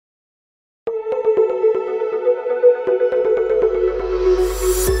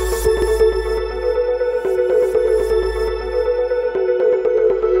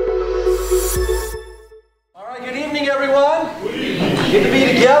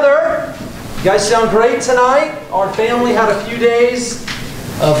You guys sound great tonight. Our family had a few days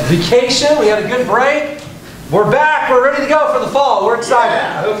of vacation. We had a good break. We're back. We're ready to go for the fall. We're excited.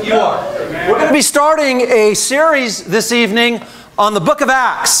 I hope you are. We're going to be starting a series this evening on the book of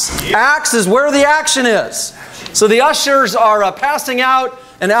Acts. Acts is where the action is. So the ushers are passing out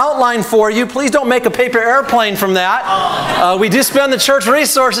an outline for you. Please don't make a paper airplane from that. We do spend the church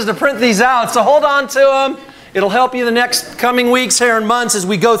resources to print these out, so hold on to them. It'll help you the next coming weeks here and months as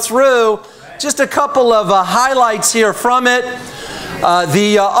we go through. Just a couple of highlights here from it.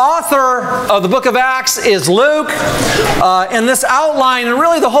 The author of the book of Acts is Luke. And this outline, and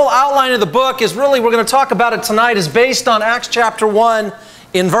really the whole outline of the book is really, we're going to talk about it tonight, is based on Acts chapter 1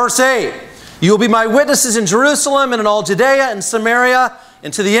 in verse 8. You will be my witnesses in Jerusalem and in all Judea and Samaria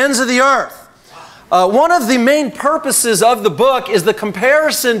and to the ends of the earth. One of the main purposes of the book is the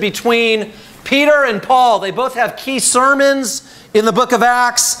comparison between Peter and Paul. They both have key sermons in the book of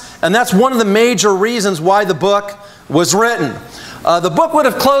Acts, and that's one of the major reasons why the book was written. The book would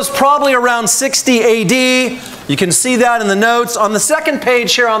have closed probably around 60 AD. You can see that in the notes. On the second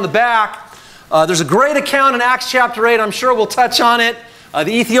page here on the back, there's a great account in Acts chapter 8. I'm sure we'll touch on it.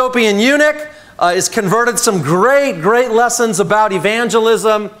 The Ethiopian eunuch is converted. Some great lessons about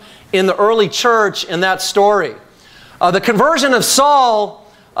evangelism in the early church in that story. The conversion of Saul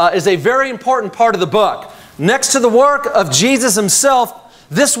is a very important part of the book. Next to the work of Jesus himself,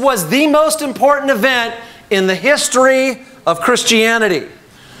 this was the most important event in the history of Christianity.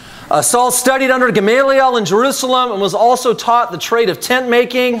 Saul studied under Gamaliel in Jerusalem and was also taught the trade of tent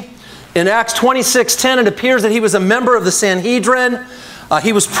making. In Acts 26:10, it appears that he was a member of the Sanhedrin.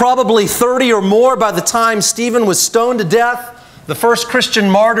 He was probably 30 or more by the time Stephen was stoned to death, the first Christian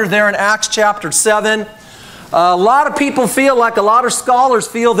martyr there in Acts chapter 7. A lot of people feel, like a lot of scholars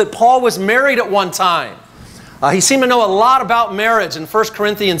feel, that Paul was married at one time. He seemed to know a lot about marriage in 1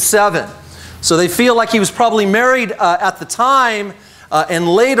 Corinthians 7. So they feel like he was probably married at the time, and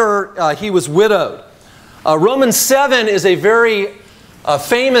later he was widowed. Romans 7 is a very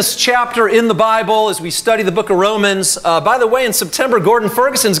famous chapter in the Bible as we study the book of Romans. By the way, in September, Gordon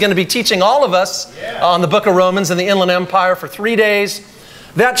Ferguson is going to be teaching all of us on the book of Romans in the Inland Empire for 3 days.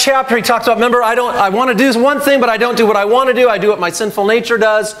 That chapter he talks about, remember, I want to do one thing, but I don't do what I want to do. I do what my sinful nature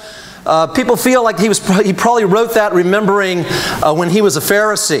does. People feel like he probably wrote that remembering when he was a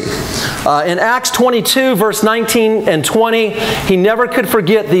Pharisee. In Acts 22, verse 19 and 20, he never could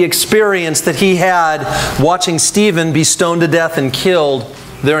forget the experience that he had watching Stephen be stoned to death and killed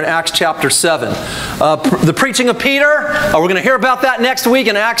there in Acts chapter 7. The preaching of Peter, we're going to hear about that next week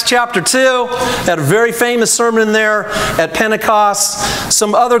in Acts chapter 2. Had a very famous sermon there at Pentecost.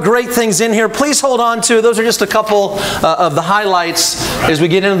 Some other great things in here. Please hold on to. Those are just a couple of the highlights as we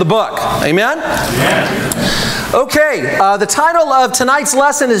get into the book. Amen? Amen. Okay, the title of tonight's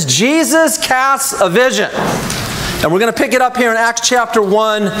lesson is Jesus Casts a Vision. And we're going to pick it up here in Acts chapter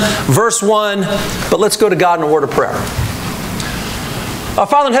 1, verse 1. But let's go to God in a word of prayer.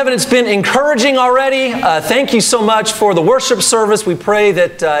 Father in heaven, it's been encouraging already. Thank you so much for the worship service. We pray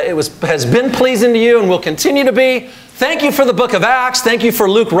that has been pleasing to you and will continue to be. Thank you for the book of Acts. Thank you for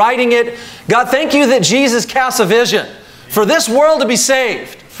Luke writing it. God, thank you that Jesus casts a vision for this world to be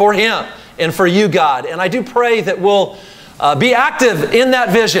saved, for Him and for you, God. And I do pray that we'll be active in that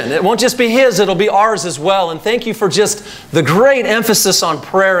vision. It won't just be His, it'll be ours as well. And thank you for just the great emphasis on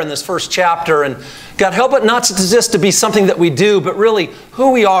prayer in this first chapter. And God, help it not just to be something that we do, but really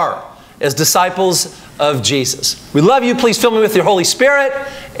who we are as disciples of Jesus. We love you. Please fill me with your Holy Spirit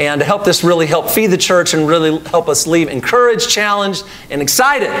and help this really help feed the church and really help us leave encouraged, challenged, and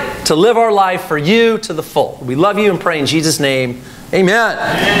excited to live our life for you to the full. We love you and pray in Jesus' name. Amen.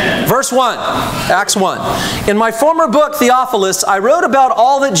 Amen. Verse 1, Acts 1. In my former book, Theophilus, I wrote about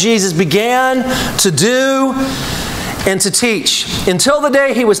all that Jesus began to do and to teach, until the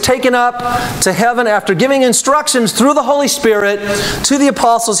day He was taken up to heaven after giving instructions through the Holy Spirit to the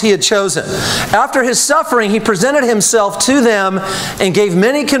apostles He had chosen. After His suffering, He presented Himself to them and gave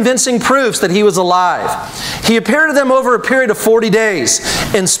many convincing proofs that He was alive. He appeared to them over a period of 40 days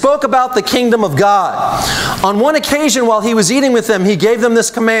and spoke about the kingdom of God. On one occasion, while He was eating with them, He gave them this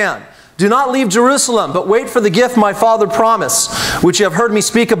command: do not leave Jerusalem, but wait for the gift my Father promised, which you have heard me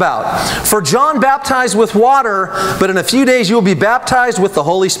speak about. For John baptized with water, but in a few days you will be baptized with the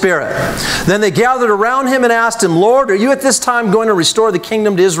Holy Spirit. Then they gathered around Him and asked Him, Lord, are you at this time going to restore the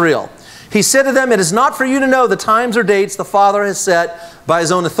kingdom to Israel? He said to them, it is not for you to know the times or dates the Father has set by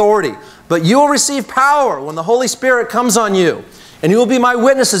His own authority, but you will receive power when the Holy Spirit comes on you, and you will be my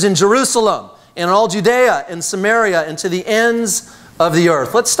witnesses in Jerusalem, and in all Judea and Samaria, and to the ends of the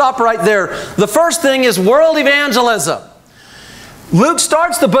earth. Let's stop right there. The first thing is world evangelism. Luke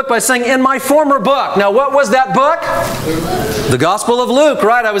starts the book by saying, in my former book. Now, what was that book? The Gospel of Luke,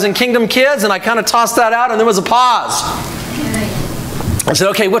 right? I was in Kingdom Kids, and I kind of tossed that out, and there was a pause. I said,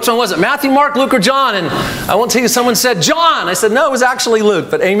 okay, which one was it? Matthew, Mark, Luke, or John? And I won't tell you, someone said John. I said, no, it was actually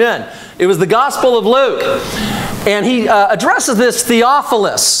Luke, but amen. It was the Gospel of Luke. And he addresses this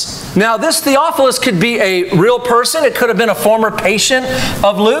Theophilus. Now, this Theophilus could be a real person. It could have been a former patient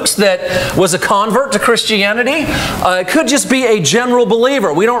of Luke's that was a convert to Christianity. It could just be a general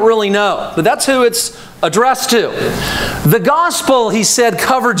believer. We don't really know. But that's who it's addressed to. The gospel, he said,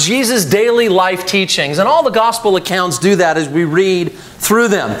 covered Jesus' daily life teachings. And all the gospel accounts do that as we read through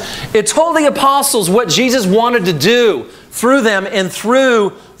them. It told the apostles what Jesus wanted to do through them and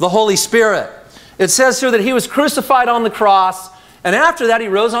through the Holy Spirit. It says here that he was crucified on the cross, and after that he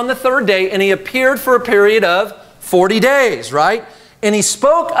rose on the third day, and he appeared for a period of 40 days, right? And he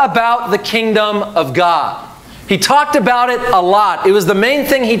spoke about the kingdom of God. He talked about it a lot. It was the main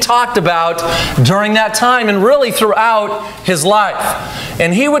thing he talked about during that time and really throughout his life.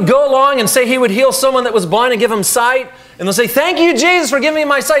 And he would go along and say he would heal someone that was blind and give him sight. And they'll say, thank you, Jesus, for giving me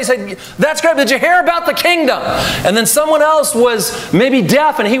my sight. He said, that's great. Did you hear about the kingdom? And then someone else was maybe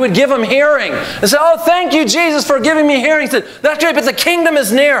deaf, and he would give him hearing. And say, oh, thank you, Jesus, for giving me hearing. He said, that's great, but the kingdom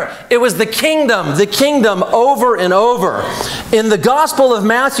is near. It was the kingdom over and over. In the Gospel of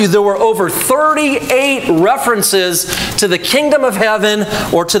Matthew, there were over 38 references to the kingdom of heaven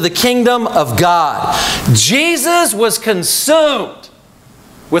or to the kingdom of God. Jesus was consumed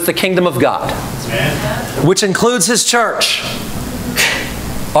with the kingdom of God, which includes His church.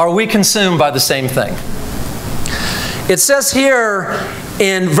 Are we consumed by the same thing? It says here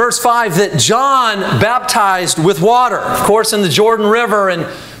in verse 5 that John baptized with water, of course, in the Jordan River. And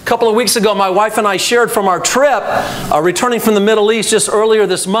a couple of weeks ago, my wife and I shared from our trip, returning from the Middle East just earlier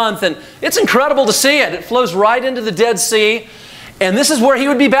this month. And it's incredible to see it. It flows right into the Dead Sea. And this is where he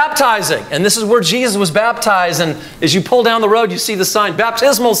would be baptizing. And this is where Jesus was baptized. And as you pull down the road, you see the sign,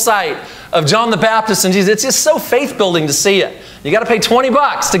 baptismal site of John the Baptist and Jesus. It's just so faith-building to see it. You got to pay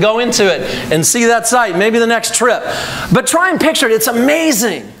 $20 to go into it and see that site, maybe the next trip. But try and picture it. It's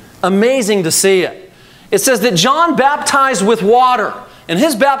amazing, amazing to see it. It says that John baptized with water. And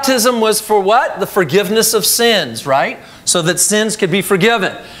his baptism was for what? The forgiveness of sins, right? So that sins could be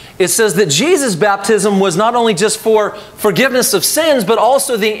forgiven. It says that Jesus' baptism was not only just for forgiveness of sins, but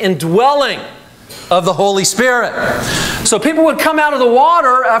also the indwelling of the Holy Spirit. So people would come out of the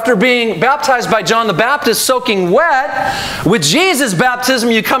water after being baptized by John the Baptist, soaking wet. With Jesus' baptism,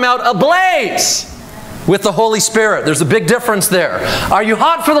 you come out ablaze with the Holy Spirit. There's a big difference there. Are you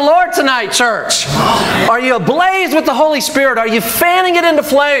hot for the Lord tonight, church? Are you ablaze with the Holy Spirit? Are you fanning it into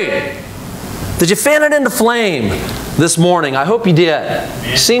flame? Did you fan it into flame this morning? I hope you did.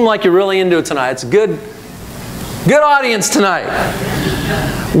 You seem like you're really into it tonight. It's a good audience tonight.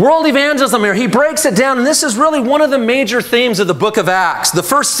 World evangelism here. He breaks it down, and this is really one of the major themes of the book of Acts. The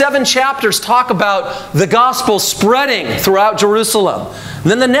first 7 chapters talk about the gospel spreading throughout Jerusalem. And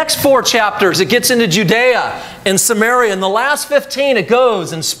then the next 4 chapters, it gets into Judea and Samaria. And the last 15, it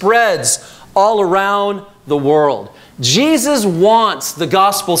goes and spreads all around the world. Jesus wants the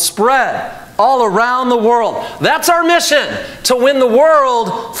gospel spread all around the world. That's our mission, to win the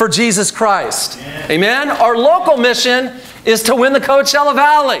world for Jesus Christ. Amen? Our local mission is to win the Coachella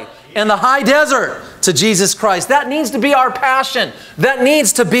Valley and the high desert to Jesus Christ. That needs to be our passion. That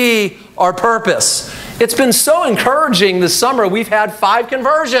needs to be our purpose. It's been so encouraging this summer. We've had 5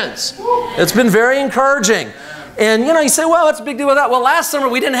 conversions. It's been very encouraging. And you say, well, what's a big deal with that? Well, last summer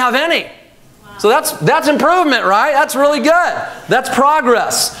we didn't have any. So that's improvement, right? That's really good. That's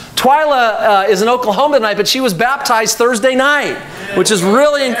progress. Twyla is in Oklahoma tonight, but she was baptized Thursday night, which is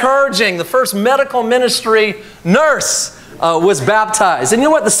really encouraging. The first medical ministry nurse was baptized. And you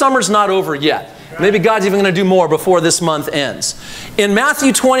know what? The summer's not over yet. Maybe God's even going to do more before this month ends. In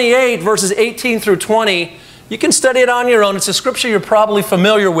Matthew 28, verses 18 through 20, you can study it on your own. It's a scripture you're probably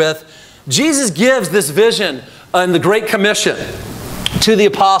familiar with. Jesus gives this vision in the Great Commission to the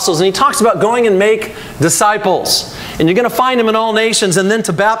apostles, and he talks about going and make disciples, and you're going to find them in all nations, and then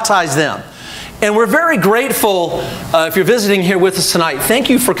to baptize them. And we're very grateful if you're visiting here with us tonight. Thank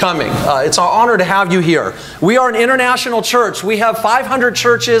you for coming. It's our honor to have you here. We are an international church. We have 500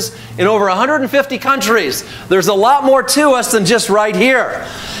 churches in over 150 countries. There's a lot more to us than just right here.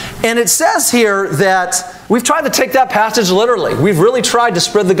 And it says here that we've tried to take that passage literally. We've really tried to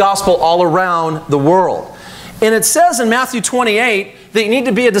spread the gospel all around the world. And it says in Matthew 28 that you need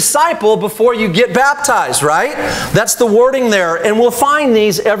to be a disciple before you get baptized, right? That's the wording there. And we'll find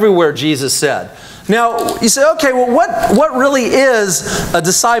these everywhere, Jesus said. Now, you say, okay, well, what really is a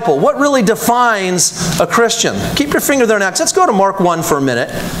disciple? What really defines a Christian? Keep your finger there next. Let's go to Mark 1 for a minute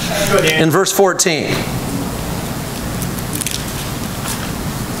in verse 14.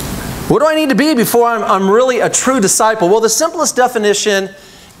 What do I need to be before I'm really a true disciple? Well, the simplest definition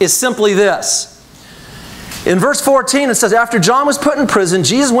is simply this. In verse 14, it says, after John was put in prison,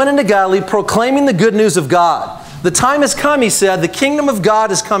 Jesus went into Galilee proclaiming the good news of God. The time has come, he said, the kingdom of God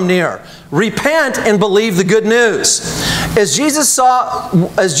has come near. Repent and believe the good news. As Jesus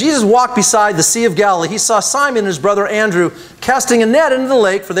walked beside the Sea of Galilee, he saw Simon and his brother Andrew casting a net into the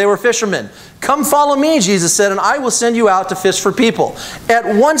lake, for they were fishermen. Come follow me, Jesus said, and I will send you out to fish for people.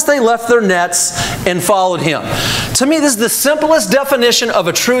 At once they left their nets and followed him. To me, this is the simplest definition of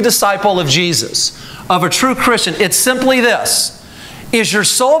a true disciple of Jesus, of a true Christian. It's simply this. Is your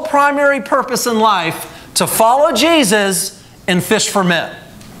sole primary purpose in life to follow Jesus and fish for men?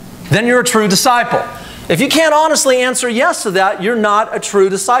 Then you're a true disciple. If you can't honestly answer yes to that, you're not a true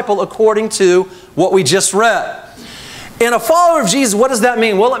disciple according to what we just read. And a follower of Jesus, what does that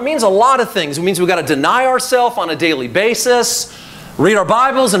mean? Well, it means a lot of things. It means we've got to deny ourselves on a daily basis, read our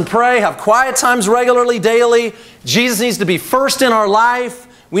Bibles and pray, have quiet times regularly, daily. Jesus needs to be first in our life.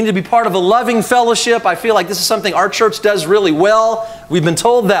 We need to be part of a loving fellowship. I feel like this is something our church does really well. We've been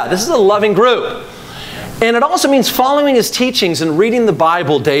told that. This is a loving group. And it also means following his teachings and reading the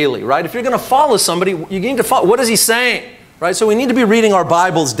Bible daily, right? If you're going to follow somebody, you need to follow. What is he saying? Right? So we need to be reading our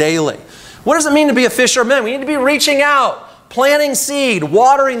Bibles daily. What does it mean to be a fisherman? We need to be reaching out, planting seed,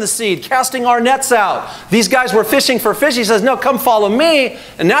 watering the seed, casting our nets out. These guys were fishing for fish. He says, no, come follow me,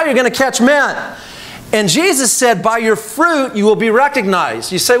 and now you're going to catch men. And Jesus said, by your fruit you will be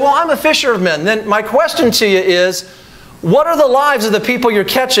recognized. You say, well, I'm a fisherman. Then my question to you is, what are the lives of the people you're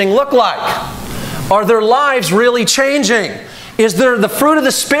catching look like? Are their lives really changing? Is there the fruit of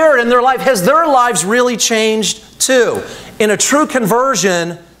the Spirit in their life? Has their lives really changed too? In a true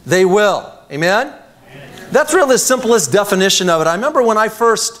conversion, they will. Amen? That's really the simplest definition of it. I remember when I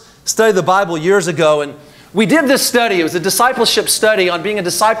first studied the Bible years ago, and we did this study. It was a discipleship study on being a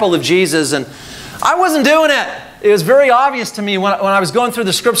disciple of Jesus, and I wasn't doing it. It was very obvious to me when I was going through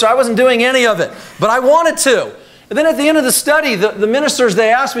the scripture. I wasn't doing any of it, but I wanted to. And then at the end of the study, the ministers,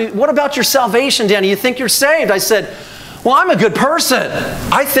 they asked me, what about your salvation, Danny? You think you're saved? I said, well, I'm a good person.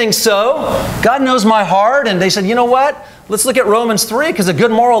 I think so. God knows my heart. And they said, you know what? Let's look at Romans 3, because a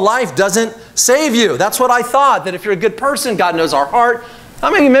good moral life doesn't save you. That's what I thought, that if you're a good person, God knows our heart.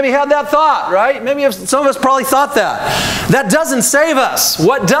 I mean, maybe had that thought, right? Maybe some of us probably thought that. That doesn't save us.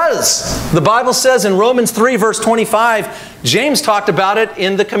 What does? The Bible says in Romans 3, verse 25, James talked about it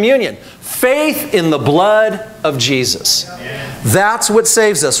in the communion. Faith in the blood of Jesus. That's what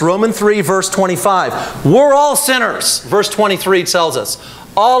saves us. Romans 3, verse 25. We're all sinners. Verse 23 tells us.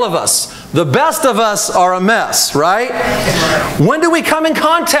 All of us. The best of us are a mess, right? When do we come in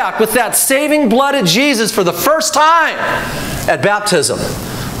contact with that saving blood of Jesus for the first time? At baptism.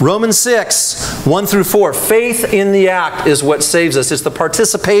 Romans 6, 1 through 4. Faith in the act is what saves us. It's the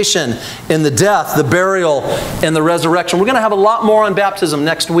participation in the death, the burial, and the resurrection. We're going to have a lot more on baptism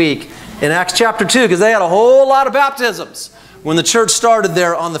next week in Acts chapter 2, because they had a whole lot of baptisms when the church started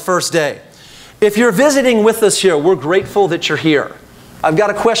there on the first day. If you're visiting with us here, we're grateful that you're here. I've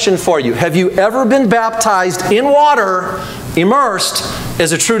got a question for you. Have you ever been baptized in water, immersed,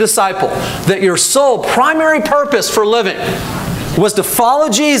 as a true disciple? That your sole primary purpose for living was to follow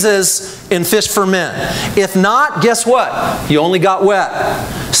Jesus and fish for men. If not, guess what? You only got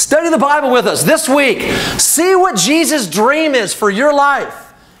wet. Study the Bible with us this week. See what Jesus' dream is for your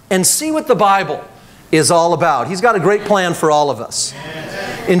life, and see what the Bible is all about. He's got a great plan for all of us.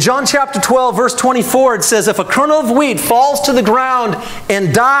 In John chapter 12, verse 24, it says, if a kernel of wheat falls to the ground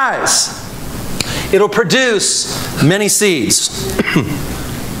and dies, it'll produce many seeds.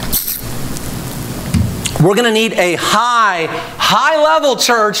 We're going to need a high-level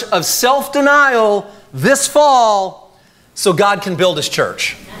church of self-denial this fall so God can build His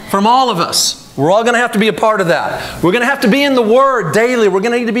church. From all of us. We're all going to have to be a part of that. We're going to have to be in the Word daily. We're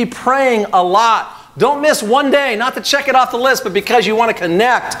going to need to be praying a lot. Don't miss one day, not to check it off the list, but because you want to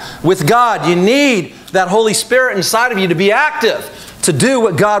connect with God. You need that Holy Spirit inside of you to be active, to do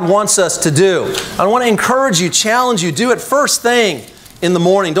what God wants us to do. I want to encourage you, challenge you, do it first thing in the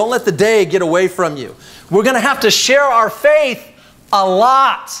morning. Don't let the day get away from you. We're going to have to share our faith a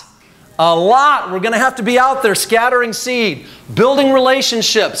lot. A lot. We're going to have to be out there scattering seed, building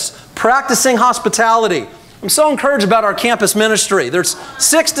relationships, practicing hospitality. I'm so encouraged about our campus ministry. There's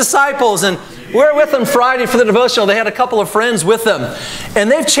 6 disciples, and we're with them Friday for the devotional. They had a couple of friends with them.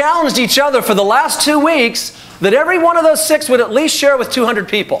 And they've challenged each other for the last 2 weeks that every one of those 6 would at least share with 200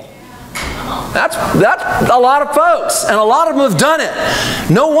 people. That's a lot of folks, and a lot of them have done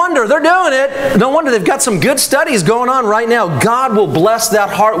it. No wonder they're doing it. No wonder they've got some good studies going on right now. God will bless that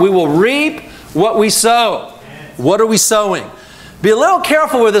heart. We will reap what we sow. What are we sowing? Be a little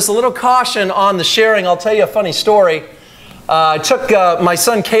careful with this, a little caution on the sharing. I'll tell you a funny story. I took my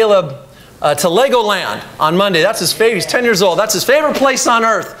son Caleb to Legoland on Monday. That's his favorite. He's 10 years old. That's his favorite place on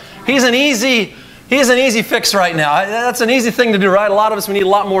earth. He's an easy fix right now. That's an easy thing to do, right? A lot of us, we need a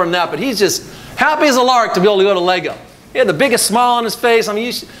lot more than that. But he's just happy as a lark to be able to go to Lego. He had the biggest smile on his face. I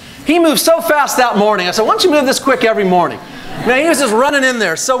mean, he moved so fast that morning. I said, why don't you move this quick every morning? Man, he was just running in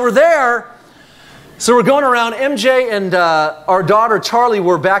there. So we're there. So we're going around. MJ and our daughter Charlie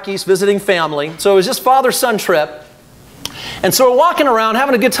were back east visiting family. So it was just father-son trip. And so we're walking around,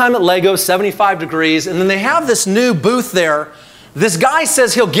 having a good time at Lego, 75 degrees. And then they have this new booth there. This guy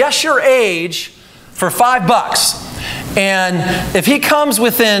says he'll guess your age for $5. And if he comes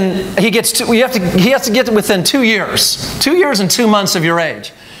within, he has to get within 2 years. 2 years and 2 months of your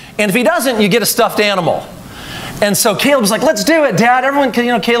age. And if he doesn't, you get a stuffed animal. And so Caleb's like, let's do it, Dad. Everyone,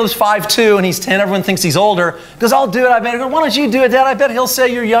 Caleb's 5'2", and he's 10. Everyone thinks he's older. He goes, I'll do it. I bet. I go, why don't you do it, Dad? I bet he'll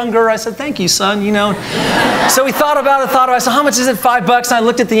say you're younger. I said, thank you, son, So we thought about it, I said, how much is it? $5? And I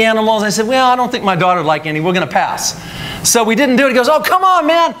looked at the animals. I said, well, I don't think my daughter would like any. We're going to pass. So we didn't do it. He goes, oh, come on,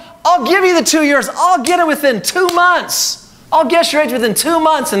 man. I'll give you the 2 years. I'll get it within 2 months. I'll guess your age within 2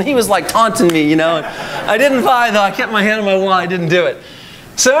 months. And he was like taunting me, I didn't buy, though. I kept my hand on my wallet. I didn't do it.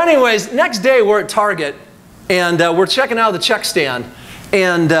 So anyways, next day we're at Target. And we're checking out of the check stand.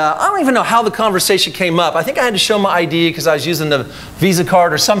 And I don't even know how the conversation came up. I think I had to show my ID because I was using the Visa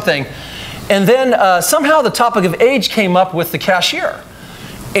card or something. And then somehow the topic of age came up with the cashier.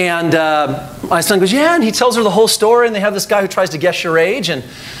 And my son goes, yeah, and he tells her the whole story. And they have this guy who tries to guess your age. And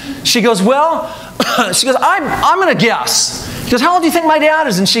she goes, well, I'm going to guess. He goes, how old do you think my dad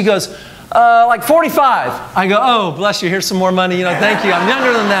is? And she goes, like 45. I go, oh, bless you, here's some more money. Thank you, I'm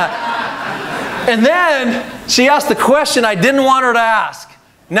younger than that. And then she asked the question I didn't want her to ask.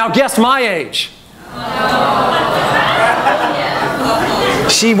 Now guess my age.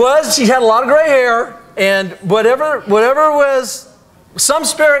 She had a lot of gray hair, and whatever was, some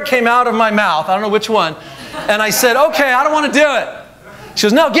spirit came out of my mouth. I don't know which one. And I said, okay, I don't want to do it. She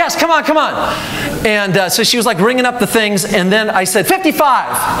goes, no, guess, come on, come on. And so she was like ringing up the things, and then I said,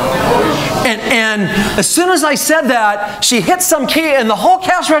 55. And as soon as I said that, she hit some key, and the whole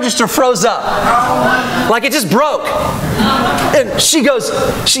cash register froze up. Like it just broke. And she goes,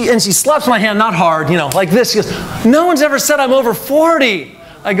 she slaps my hand, not hard, like this. She goes, no one's ever said I'm over 40.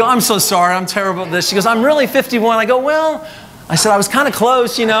 I go, I'm so sorry, I'm terrible at this. She goes, I'm really 51. I go, well, I said, I was kind of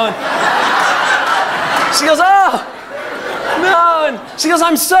close, And she goes, oh. No, and she goes,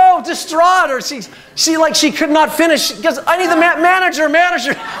 I'm so distraught, or she could not finish. She goes, I need the manager.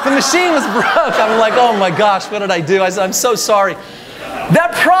 The machine was broke. I'm like, oh my gosh, what did I do? I said, I'm so sorry.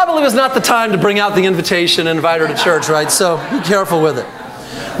 That probably was not the time to bring out the invitation and invite her to church, right? So be careful with it.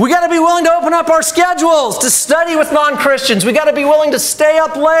 We got to be willing to open up our schedules to study with non-Christians. We got to be willing to stay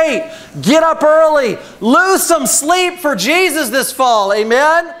up late, get up early, lose some sleep for Jesus this fall.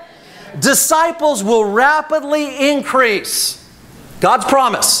 Amen? Disciples will rapidly increase. God's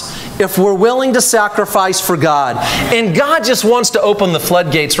promise, if we're willing to sacrifice for God. And God just wants to open the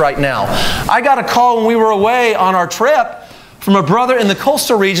floodgates right now. I got a call when we were away on our trip from a brother in the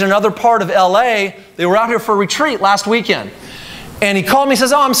coastal region, another part of LA. They were out here for a retreat last weekend. And he called me and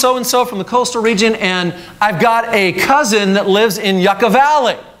says, oh, I'm so-and-so from the coastal region, and I've got a cousin that lives in Yucca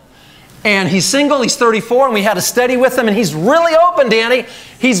Valley. And he's single, he's 34, and we had a study with him, and he's really open, Danny.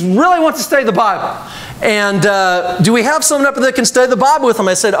 He really wants to study the Bible. And do we have someone up there that can study the Bible with him?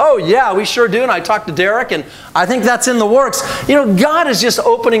 I said, oh yeah, we sure do. And I talked to Derek, and I think that's in the works. God is just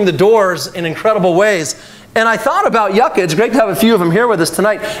opening the doors in incredible ways. And I thought about Yucca. It's great to have a few of them here with us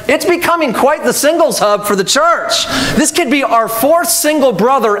tonight. It's becoming quite the singles hub for the church. This could be our 4th single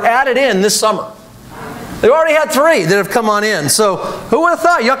brother added in this summer. They've already had 3 that have come on in. So who would have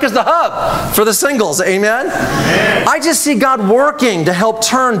thought Yucca's the hub for the singles? Amen? Amen. I just see God working to help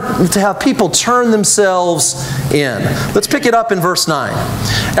have people turn themselves in. Let's pick it up in verse 9.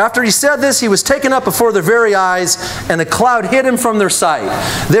 After he said this, he was taken up before their very eyes, and a cloud hid him from their sight.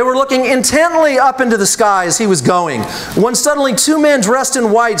 They were looking intently up into the sky as he was going, when suddenly 2 men dressed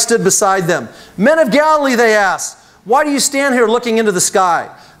in white stood beside them. Men of Galilee, they asked, why do you stand here looking into the sky?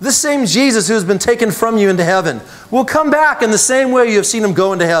 This same Jesus who has been taken from you into heaven will come back in the same way you have seen him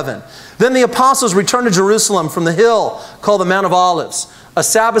go into heaven. Then the apostles returned to Jerusalem from the hill called the Mount of Olives. a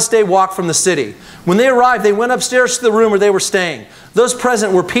Sabbath day walk from the city. When they arrived, they went upstairs to the room where they were staying. Those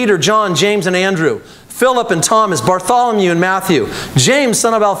present were Peter, John, James, and Andrew, Philip and Thomas, Bartholomew and Matthew, James,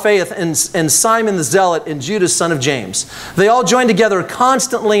 son of Alphaeus, and Simon the Zealot, and Judas, son of James. They all joined together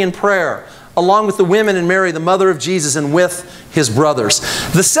constantly in prayer, along with the women and Mary, the mother of Jesus, and with his brothers.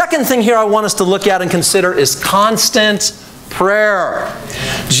 The second thing here I want us to look at and consider is constant prayer.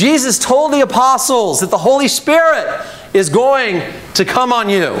 Jesus told the apostles that the Holy Spirit is going to come on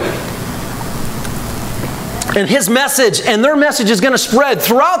you. And his message and their message is going to spread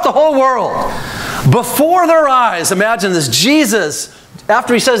throughout the whole world. Before their eyes, imagine this, Jesus,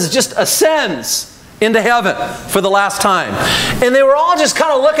 after he says it, just ascends into heaven for the last time. And they were all just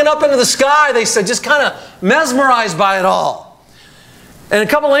kind of looking up into the sky, they said, just kind of mesmerized by it all. And a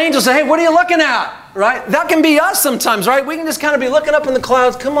couple of angels say, hey, what are you looking at? Right? That can be us sometimes, right? We can just kind of be looking up in the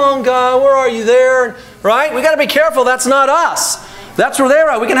clouds. Come on, God, where are you there? Right? We got to be careful. That's not us. That's where they're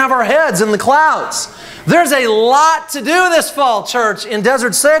at. We can have our heads in the clouds. There's a lot to do this fall, church, in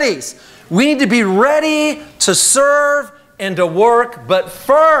desert cities. We need to be ready to serve and to work, but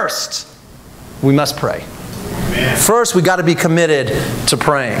first, we must pray. Amen. First, we got to be committed to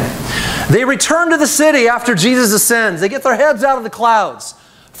praying. They return to the city after Jesus ascends. They get their heads out of the clouds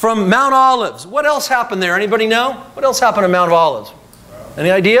from Mount Olives. What else happened there? Anybody know? What else happened at Mount Olives?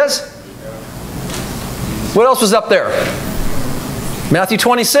 Any ideas? What else was up there? Matthew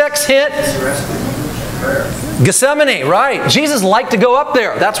 26, hint. Gethsemane, right. Jesus liked to go up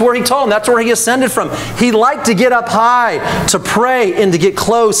there. That's where he told them. That's where he ascended from. He liked to get up high to pray and to get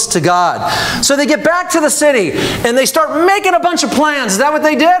close to God. So they get back to the city and they start making a bunch of plans. Is that what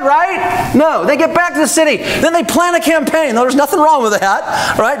they did, right? No. They get back to the city. Then they plan a campaign. No, there's nothing wrong with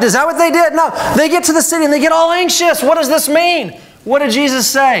that, right? Is that what they did? No. They get to the city and they get all anxious. What does this mean? What did Jesus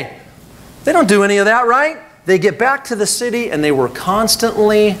say? They don't do any of that, right? They get back to the city and they were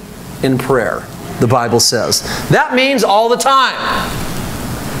constantly in prayer, the Bible says. That means all the time.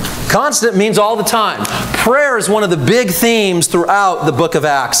 Constant means all the time. Prayer is one of the big themes throughout the book of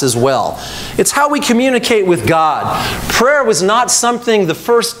Acts as well. It's how we communicate with God. Prayer was not something the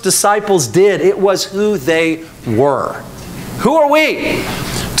first disciples did. It was who they were. Who are we?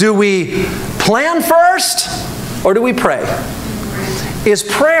 Do we plan first or do we pray? Is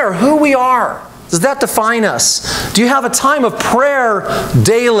prayer who we are? Does that define us? Do you have a time of prayer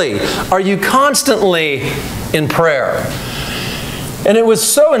daily? Are you constantly in prayer? And it was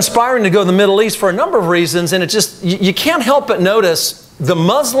so inspiring to go to the Middle East for a number of reasons, and it just, you can't help but notice the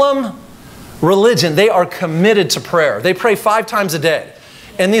Muslim religion, they are committed to prayer. They pray 5 times a day.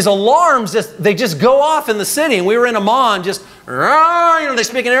 And these alarms, they just go off in the city. And we were in Amman, just, they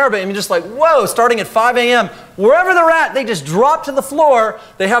speak in Arabic. And you're just like, whoa, starting at 5 a.m. Wherever they're at, they just drop to the floor.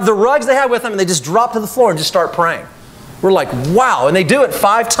 They have the rugs they have with them, and they just drop to the floor and just start praying. We're like, wow. And they do it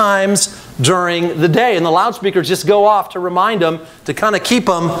 5 times during the day. And the loudspeakers just go off to remind them, to kind of keep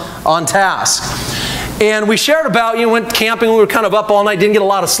them on task. And we shared about, went camping. We were kind of up all night, didn't get a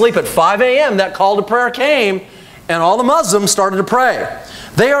lot of sleep. At 5 a.m., that call to prayer came, and all the Muslims started to pray.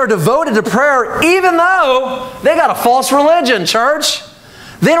 They are devoted to prayer even though they got a false religion, church.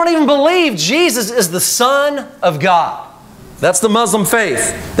 They don't even believe Jesus is the Son of God. That's the Muslim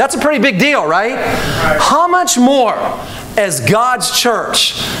faith. That's a pretty big deal, right? How much more as God's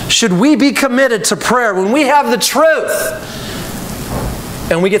church should we be committed to prayer when we have the truth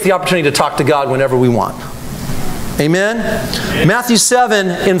and we get the opportunity to talk to God whenever we want? Amen? Matthew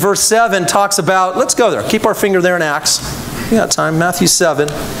 7 in verse 7 talks about, let's go there. Keep our finger there in Acts. We got time. Matthew 7.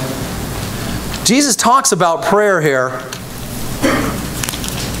 Jesus talks about prayer here.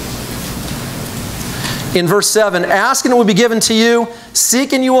 In verse 7, ask and it will be given to you.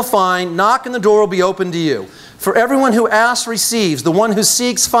 Seek and you will find. Knock and the door will be opened to you. For everyone who asks receives. The one who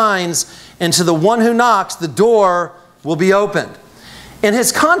seeks finds. And to the one who knocks, the door will be opened. In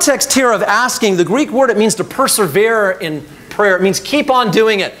his context here of asking, the Greek word, it means to persevere in prayer. It means keep on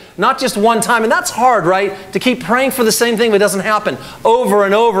doing it, not just one time. And that's hard, right? To keep praying for the same thing, but it doesn't happen over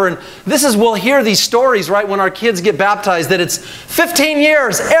and over. And this is, we'll hear these stories, right, when our kids get baptized, that it's 15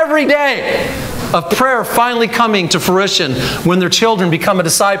 years every day of prayer finally coming to fruition when their children become a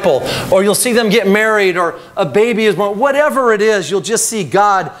disciple, or you'll see them get married, or a baby is born. Whatever it is, you'll just see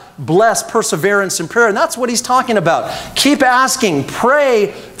God bless perseverance in prayer. And that's what he's talking about. Keep asking.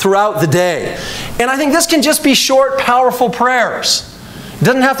 Pray throughout the day. And I think this can just be short, powerful prayers. It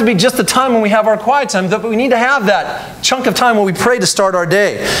doesn't have to be just the time when we have our quiet time, but we need to have that chunk of time when we pray to start our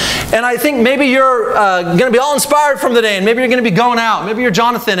day. And I think maybe you're going to be all inspired from the day, and maybe you're going to be going out. Maybe you're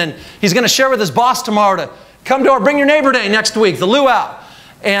Jonathan, and he's going to share with his boss tomorrow to come to our Bring Your Neighbor Day next week, the luau.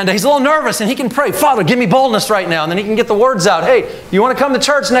 And he's a little nervous, and he can pray, Father, give me boldness right now. And then he can get the words out. Hey, you want to come to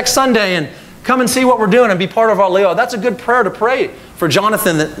church next Sunday and come and see what we're doing and be part of our Leo? That's a good prayer to pray for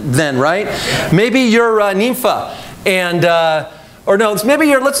Jonathan then, right? Maybe you're Nympha, and or no, maybe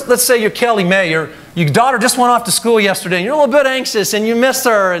you're, let's say you're Kelly May. Your daughter just went off to school yesterday, and you're a little bit anxious, and you miss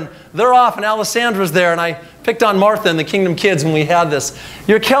her, and they're off, and Alessandra's there, and I picked on Martha and the Kingdom Kids when we had this.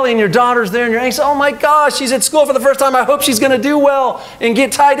 You're Kelly, and your daughter's there, and you're anxious. Oh my gosh, she's at school for the first time. I hope she's going to do well and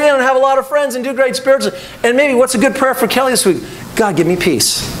get tied in and have a lot of friends and do great spiritually. And maybe what's a good prayer for Kelly this week? God, give me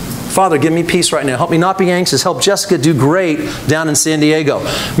peace. Father, give me peace right now. Help me not be anxious. Help Jessica do great down in San Diego.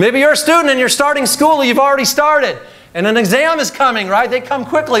 Maybe you're a student and you're starting school. You've already started. And an exam is coming, right? They come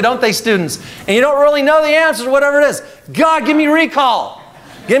quickly, don't they, students? And you don't really know the answers, whatever it is. God, give me recall.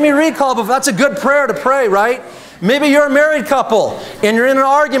 Give me recall. But that's a good prayer to pray, right? Maybe you're a married couple and you're in an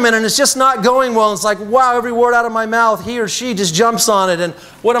argument and it's just not going well. It's like, wow, every word out of my mouth, he or she just jumps on it. And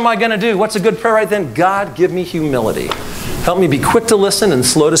what am I going to do? What's a good prayer right then? God, give me humility. Help me be quick to listen and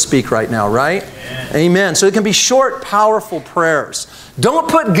slow to speak right now, right? Amen. Amen. So it can be short, powerful prayers. Don't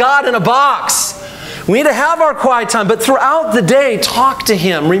put God in a box. We need to have our quiet time, but throughout the day, talk to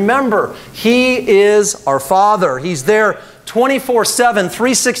Him. Remember, He is our Father. He's there 24/7,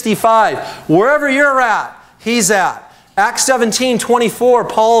 365. Wherever you're at, He's at. Acts 17:24,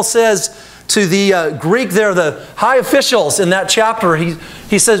 Paul says to the Greek there, the high officials in that chapter,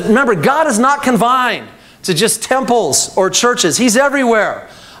 he says, remember, God is not confined to just temples or churches. He's everywhere.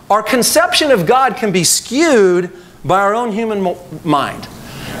 Our conception of God can be skewed by our own human mind.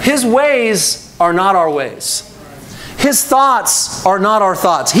 His ways are not our ways. His thoughts are not our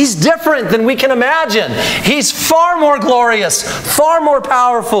thoughts. He's different than we can imagine. He's far more glorious, far more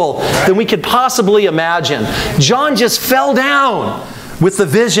powerful than we could possibly imagine. John just fell down with the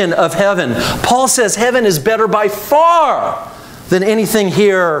vision of heaven. Paul says heaven is better by far than anything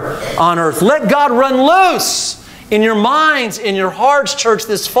here on earth. Let God run loose in your minds, in your hearts, church,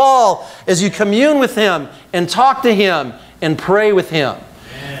 this fall as you commune with Him and talk to Him and pray with Him.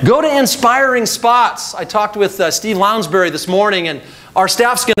 Go to inspiring spots. I talked with Steve Lounsbury this morning, and our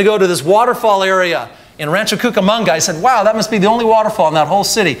staff's going to go to this waterfall area in Rancho Cucamonga. I said, wow, that must be the only waterfall in that whole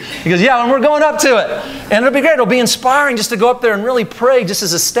city. He goes, yeah, and we're going up to it. And it'll be great. It'll be inspiring just to go up there and really pray just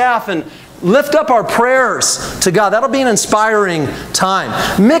as a staff and lift up our prayers to God. That'll be an inspiring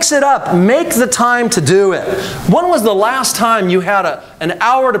time. Mix it up. Make the time to do it. When was the last time you had an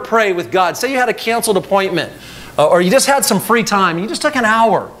hour to pray with God? Say you had a canceled appointment. Or you just had some free time. You just took an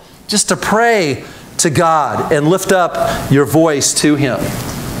hour just to pray to God and lift up your voice to Him.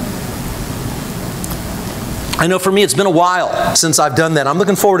 I know for me it's been a while since I've done that. I'm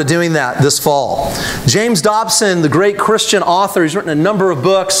looking forward to doing that this fall. James Dobson, the great Christian author, he's written a number of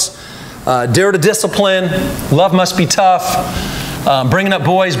books. Dare to Discipline, Love Must Be Tough, Bringing Up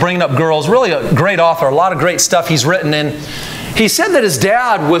Boys, Bringing Up Girls. Really a great author. A lot of great stuff he's written. And he said that his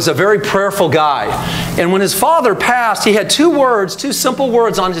dad was a very prayerful guy. And when his father passed, he had two simple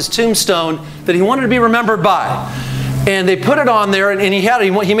words on his tombstone that he wanted to be remembered by. And they put it on there, and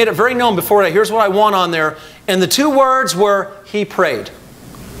he made it very known before that. Here's what I want on there. And the two words were, he prayed.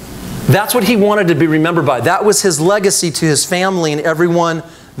 That's what he wanted to be remembered by. That was his legacy to his family and everyone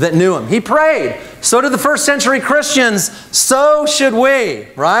that knew him. He prayed. So did the first century Christians. So should we,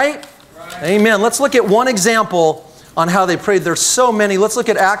 right? Amen. Let's look at one example on how they prayed. There's so many. Let's look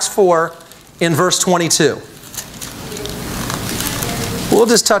at Acts 4 in verse 22. We'll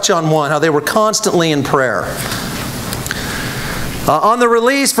just touch on one, how they were constantly in prayer. On the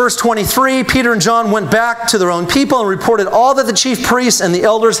release, verse 23, Peter and John went back to their own people and reported all that the chief priests and the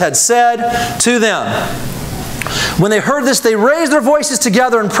elders had said to them. When they heard this, they raised their voices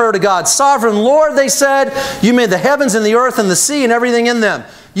together in prayer to God. Sovereign Lord, they said, you made the heavens and the earth and the sea and everything in them.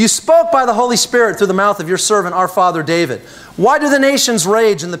 You spoke by the Holy Spirit through the mouth of your servant, our father David. Why do the nations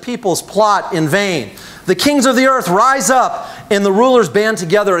rage and the peoples plot in vain? The kings of the earth rise up and the rulers band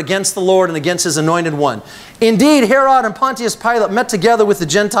together against the Lord and against His anointed one. Indeed, Herod and Pontius Pilate met together with the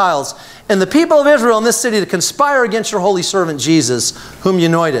Gentiles and the people of Israel in this city to conspire against your holy servant Jesus, whom you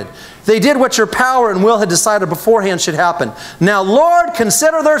anointed. They did what your power and will had decided beforehand should happen. Now, Lord,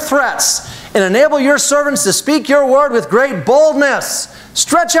 consider their threats and enable your servants to speak your word with great boldness.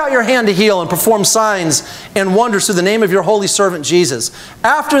 Stretch out your hand to heal and perform signs and wonders through the name of your holy servant Jesus.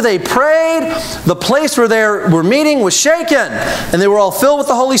 After they prayed, the place where they were meeting was shaken, and they were all filled with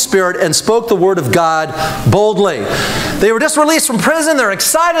the Holy Spirit and spoke the word of God boldly. They were just released from prison. They're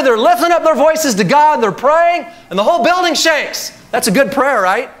excited. They're lifting up their voices to God. They're praying, and the whole building shakes. That's a good prayer,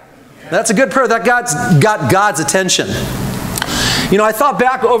 right? That's a good prayer. That got God's attention. You know, I thought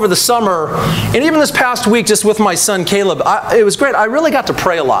back over the summer, and even this past week just with my son Caleb, it was great. I really got to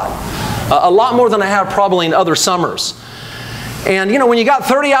pray a lot more than I have probably in other summers. And you know, when you got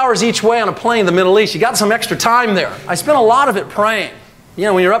 30 hours each way on a plane in the Middle East, you got some extra time there. I spent a lot of it praying. You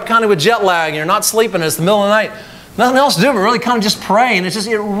know, when you're up kind of with jet lag and you're not sleeping, and it's the middle of the night, nothing else to do but really kind of just pray. And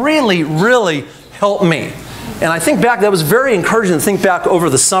it really, really helped me. And I think back, that was very encouraging to think back over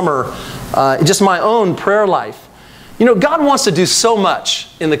the summer, just my own prayer life. You know, God wants to do so much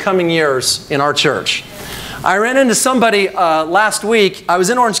in the coming years in our church. I ran into somebody last week. I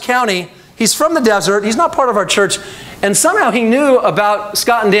was in Orange County. He's from the desert. He's not part of our church. And somehow he knew about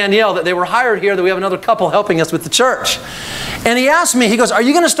Scott and Danielle, that they were hired here, that we have another couple helping us with the church. And he asked me, he goes, are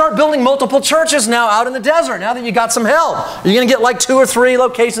you going to start building multiple churches now out in the desert, now that you got some help? Are you going to get like 2 or 3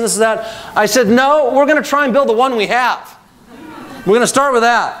 locations, this and that? I said, no, we're going to try and build the one we have. We're going to start with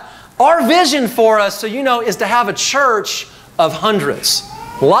that. Our vision for us, so you know, is to have a church of hundreds.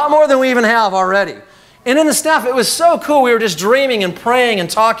 A lot more than we even have already. And in the staff, it was so cool. We were just dreaming and praying and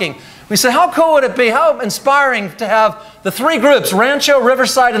talking. We said, how cool would it be, how inspiring to have the 3 groups, Rancho,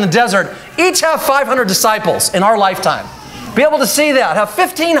 Riverside, and the desert, each have 500 disciples in our lifetime. Be able to see that, have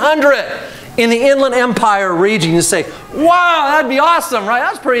 1,500 in the Inland Empire region. You say, wow, that'd be awesome, right?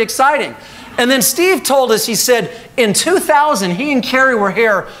 That's pretty exciting. And then Steve told us, he said, in 2000, he and Carrie were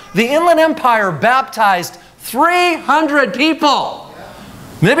here, the Inland Empire baptized 300 people.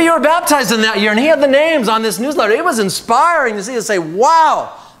 Maybe you were baptized in that year, and he had the names on this newsletter. It was inspiring to see and say,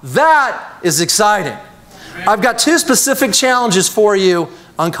 wow, that is exciting. I've got 2 specific challenges for you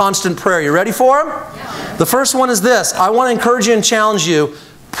on constant prayer. You ready for them? Yeah. The first one is this. I want to encourage you and challenge you.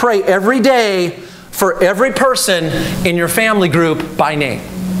 Pray every day for every person in your family group by name.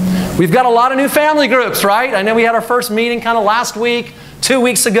 We've got a lot of new family groups, right? I know we had our first meeting kind of last week, 2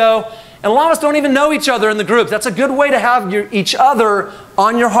 weeks ago. And a lot of us don't even know each other in the groups. That's a good way to have each other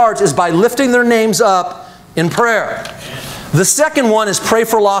on your hearts, is by lifting their names up in prayer. The second one is pray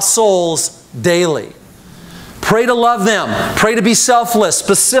for lost souls daily. Pray to love them. Pray to be selfless,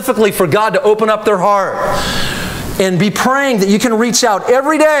 specifically for God to open up their heart. And be praying that you can reach out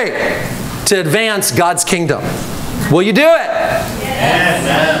every day to advance God's kingdom. Will you do it?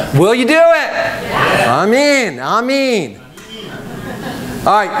 Yes. Will you do it? Yes. Amen. Amen. All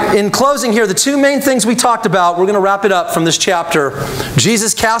right, in closing here, the 2 main things we talked about, we're going to wrap it up from this chapter.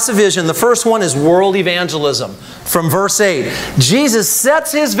 Jesus casts a vision. The first one is world evangelism from verse 8. Jesus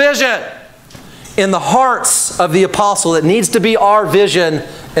sets his vision in the hearts of the apostle. It needs to be our vision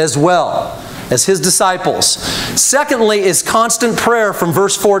as well as his disciples. Secondly is constant prayer from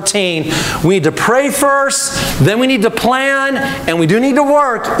verse 14. We need to pray first, then we need to plan, and we do need to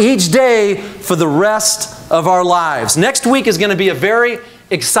work each day for the rest of our lives. Next week is going to be a very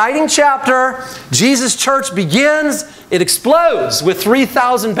exciting chapter. Jesus' church begins, it explodes with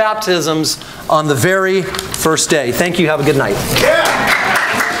 3,000 baptisms on the very first day. Thank you. Have a good night. Yeah.